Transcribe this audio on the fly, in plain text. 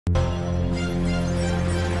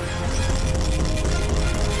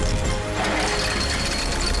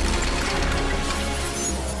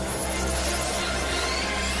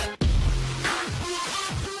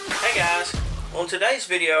On today's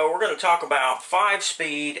video, we're going to talk about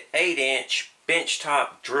 5-speed 8-inch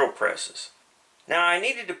benchtop drill presses. Now, I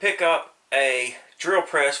needed to pick up a drill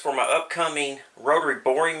press for my upcoming rotary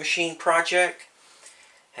boring machine project,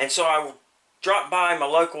 and so I dropped by my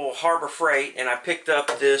local Harbor Freight and I picked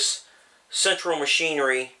up this Central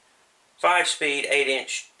Machinery 5-speed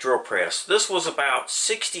 8-inch drill press. This was about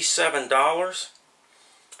 $67,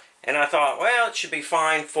 and I thought, well, it should be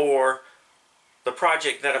fine for the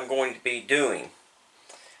project that I'm going to be doing.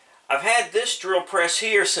 I've had this drill press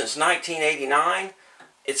here since 1989.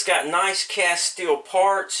 It's got nice cast steel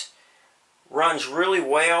parts, runs really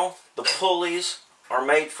well. The pulleys are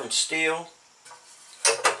made from steel,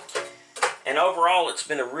 and overall it's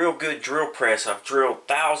been a real good drill press. I've drilled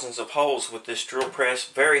thousands of holes with this drill press.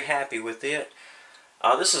 Very happy with it.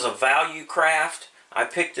 This is a Value Craft. I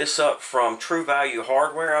picked this up from True Value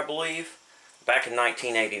Hardware, I believe, back in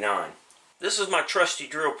 1989. This is my trusty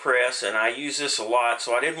drill press, and I use this a lot,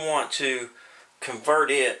 so I didn't want to convert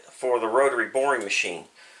it for the rotary boring machine.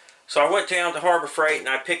 So I went down to Harbor Freight and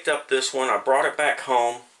I picked up this one. I brought it back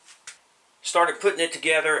home, started putting it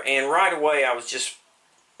together, and right away I was just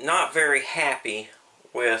not very happy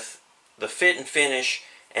with the fit and finish.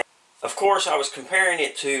 And of course, I was comparing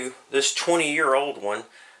it to this 20-year-old one.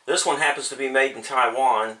 This one happens to be made in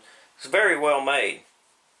Taiwan. It's very well made.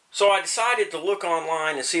 So I decided to look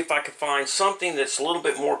online and see if I could find something that's a little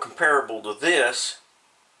bit more comparable to this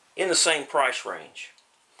in the same price range.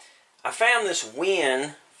 I found this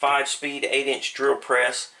WEN 5-speed 8-inch drill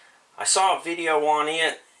press. I saw a video on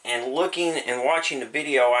it, and looking and watching the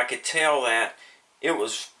video, I could tell that it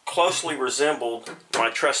was closely resembled my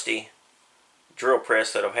trusty drill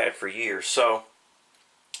press that I've had for years. So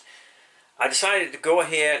I decided to go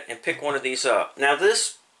ahead and pick one of these up. Now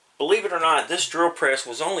this, believe it or not, this drill press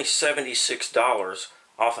was only $76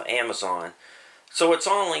 off of Amazon. So it's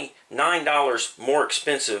only $9 more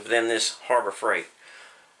expensive than this Harbor Freight.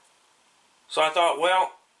 So I thought,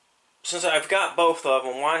 well, since I've got both of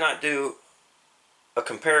them, why not do a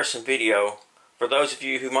comparison video for those of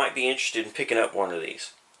you who might be interested in picking up one of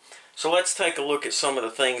these. So let's take a look at some of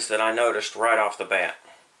the things that I noticed right off the bat.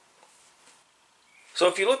 So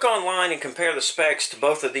if you look online and compare the specs to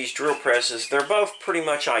both of these drill presses, they're both pretty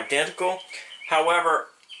much identical. However,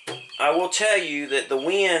 I will tell you that the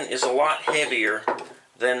WEN is a lot heavier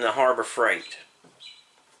than the Harbor Freight.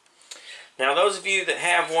 Now, those of you that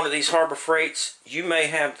have one of these Harbor Freights, you may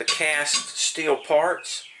have the cast steel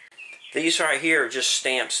parts. These right here are just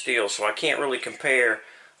stamped steel, so I can't really compare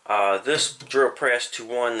this drill press to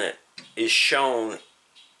one that is shown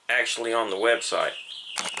actually on the website.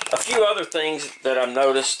 A few other things that I've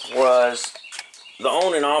noticed was the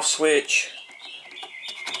on and off switch.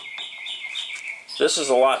 This is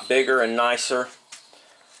a lot bigger and nicer.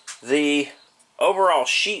 The overall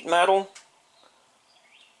sheet metal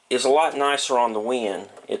is a lot nicer on the WEN.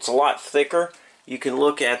 It's a lot thicker. You can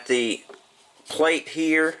look at the plate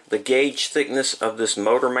here. The gauge thickness of this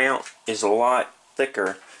motor mount is a lot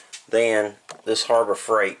thicker than this Harbor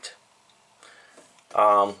Freight.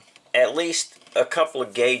 At least a couple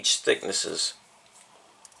of gauge thicknesses.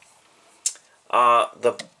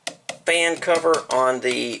 The fan cover on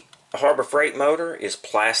the Harbor Freight motor is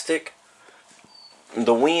plastic.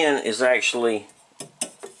 The WEN is actually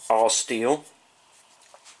all steel.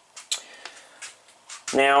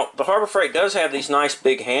 Now, the Harbor Freight does have these nice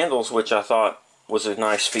big handles, which I thought was a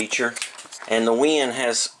nice feature. And the WEN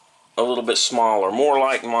has a little bit smaller, more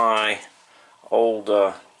like my old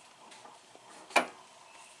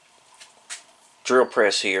drill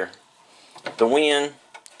press here. The WEN,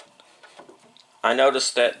 I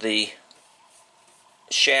noticed that the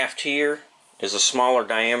shaft here is a smaller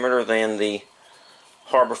diameter than the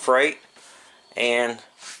Harbor Freight, and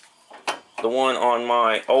the one on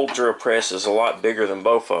my old drill press is a lot bigger than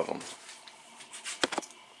both of them.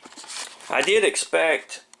 I did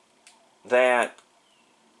expect that,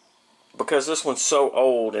 because this one's so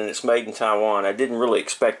old and it's made in Taiwan, I didn't really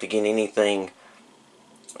expect to get anything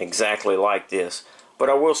exactly like this. But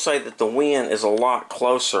I will say that the WEN is a lot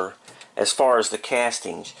closer as far as the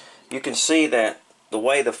castings. You can see that the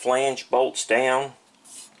way the flange bolts down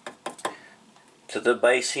to the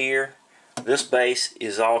base here, this base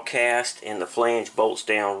is all cast and the flange bolts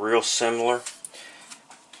down real similar.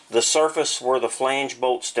 The surface where the flange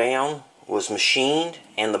bolts down was machined,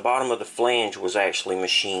 and the bottom of the flange was actually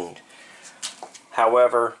machined.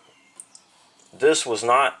 However, this was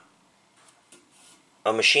not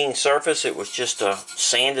a machined surface. It was just a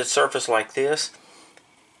sanded surface like this,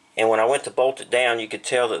 and when I went to bolt it down, you could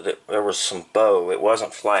tell that there was some bow. It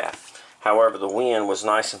wasn't flat. However, the WEN was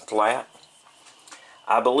nice and flat.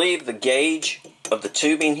 I believe the gauge of the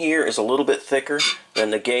tubing here is a little bit thicker than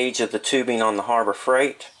the gauge of the tubing on the Harbor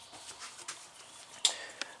Freight.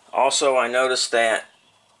 Also, I noticed that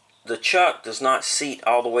the chuck does not seat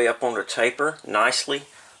all the way up on the taper nicely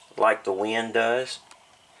like the WEN does.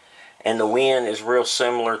 And the WEN is real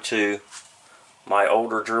similar to my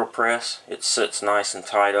older drill press. It sits nice and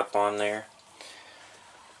tight up on there.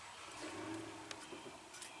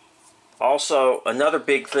 Also, another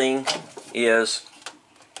big thing is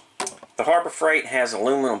the Harbor Freight has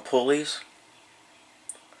aluminum pulleys.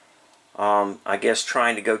 I guess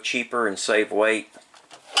trying to go cheaper and save weight.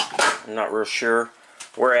 I'm not real sure.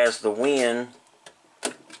 Whereas the WEN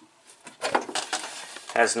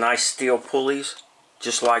has nice steel pulleys,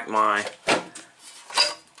 just like my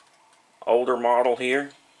older model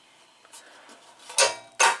here.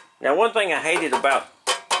 Now, one thing I hated about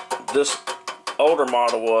this older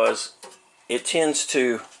model was it tends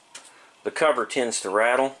to, the cover tends to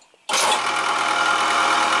rattle.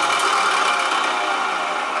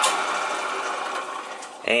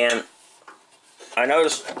 And I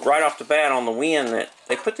noticed right off the bat on the WEN that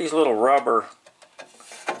they put these little rubber,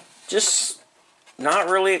 just not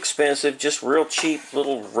really expensive, just real cheap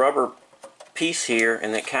little rubber piece here,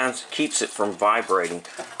 and it kind of keeps it from vibrating.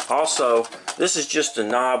 Also, this is just a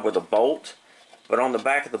knob with a bolt, but on the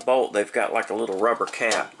back of the bolt they've got like a little rubber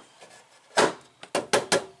cap.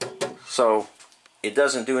 So it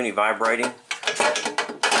doesn't do any vibrating.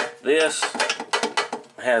 This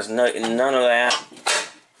has none of that.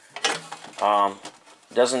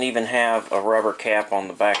 Doesn't even have a rubber cap on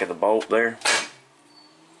the back of the bolt there.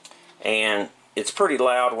 And it's pretty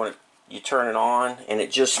loud when you turn it on, and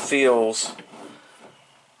it just feels,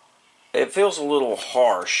 it feels a little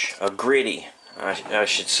harsh, gritty, I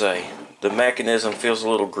should say. The mechanism feels a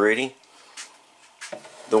little gritty.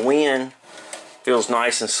 The WEN feels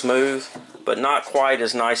nice and smooth, but not quite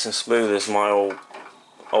as nice and smooth as my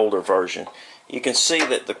older version. You can see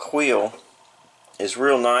that the quill is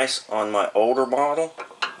real nice on my older model.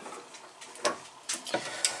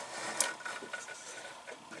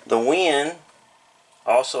 The WEN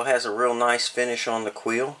also has a real nice finish on the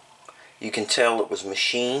quill. You can tell it was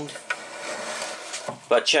machined.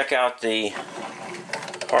 But check out the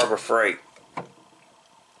Harbor Freight.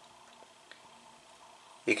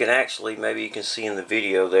 You can actually, maybe you can see in the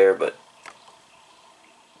video there, but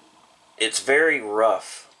it's very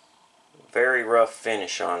rough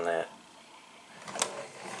finish on that.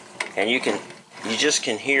 And you just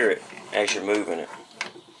can hear it as you're moving it.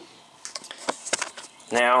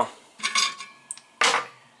 Now,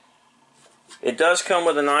 it does come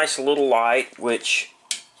with a nice little light, which,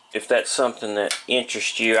 if that's something that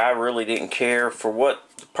interests you, I really didn't care. For what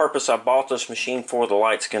the purpose I bought this machine for, the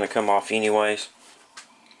light's going to come off anyways.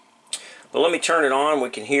 But let me turn it on. We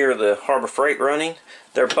can hear the Harbor Freight running.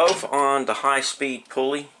 They're both on the high-speed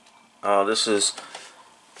pulley. This is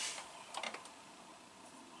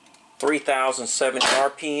 3,070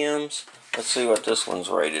 RPMs. Let's see what this one's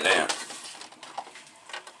rated at.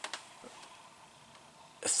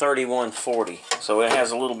 3140. So it has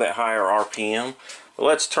a little bit higher RPM. But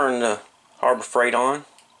let's turn the Harbor Freight on.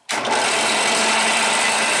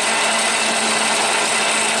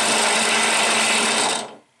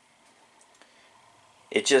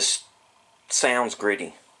 It just sounds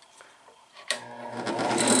gritty.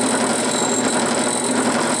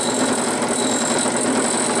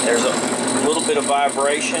 There's a little bit of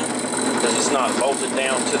vibration because it's not bolted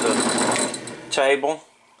down to the table,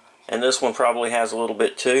 and this one probably has a little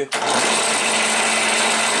bit too.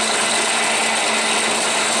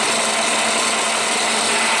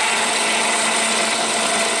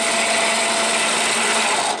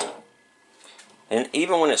 And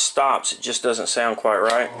even when it stops, it just doesn't sound quite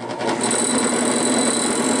right.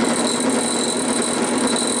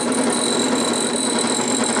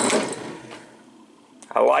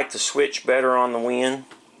 I like the switch better on the WEN.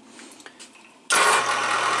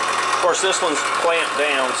 Of course, this one's clamped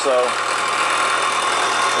down, so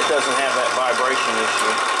it doesn't have that vibration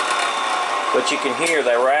issue. But you can hear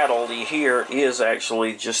that rattle you hear is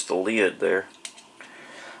actually just the lid there.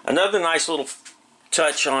 Another nice little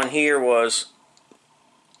touch on here was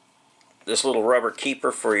this little rubber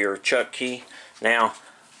keeper for your chuck key. Now,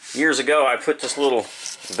 years ago I put this little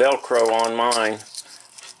Velcro on mine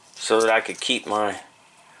so that I could keep my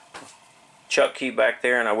chuck key back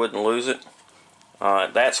there and I wouldn't lose it.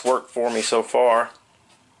 That's worked for me so far.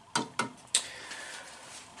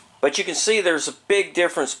 But you can see there's a big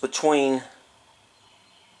difference between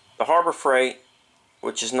the Harbor Freight,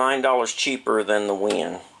 which is $9 cheaper than the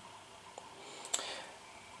WEN.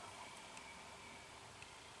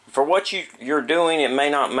 for what you're doing, it may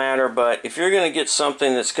not matter, but if you're going to get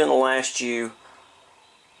something that's going to last you,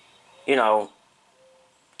 you know,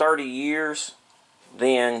 30 years,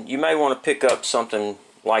 then you may want to pick up something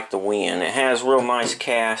like the WEN. It has real nice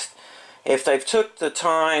cast. If they've took the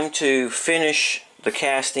time to finish the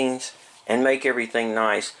castings and make everything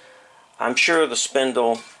nice, I'm sure the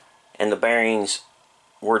spindle and the bearings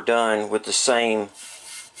were done with the same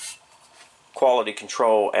quality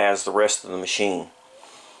control as the rest of the machine.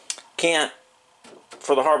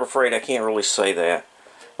 For the Harbor Freight, I can't really say that.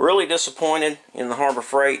 Really disappointed in the Harbor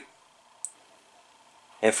Freight.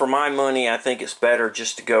 And for my money, I think it's better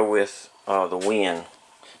just to go with the WEN.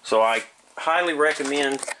 So I highly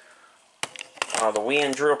recommend the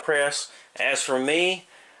WEN drill press. As for me,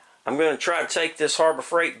 I'm going to try to take this Harbor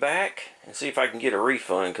Freight back and see if I can get a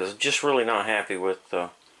refund, because I'm just really not happy with the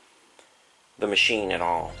machine at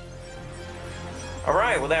all.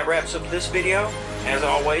 Alright, well that wraps up this video. As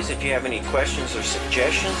always, if you have any questions or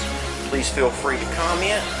suggestions, please feel free to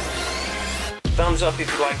comment. Thumbs up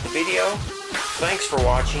if you like the video. Thanks for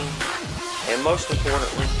watching, and most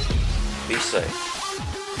importantly, be safe.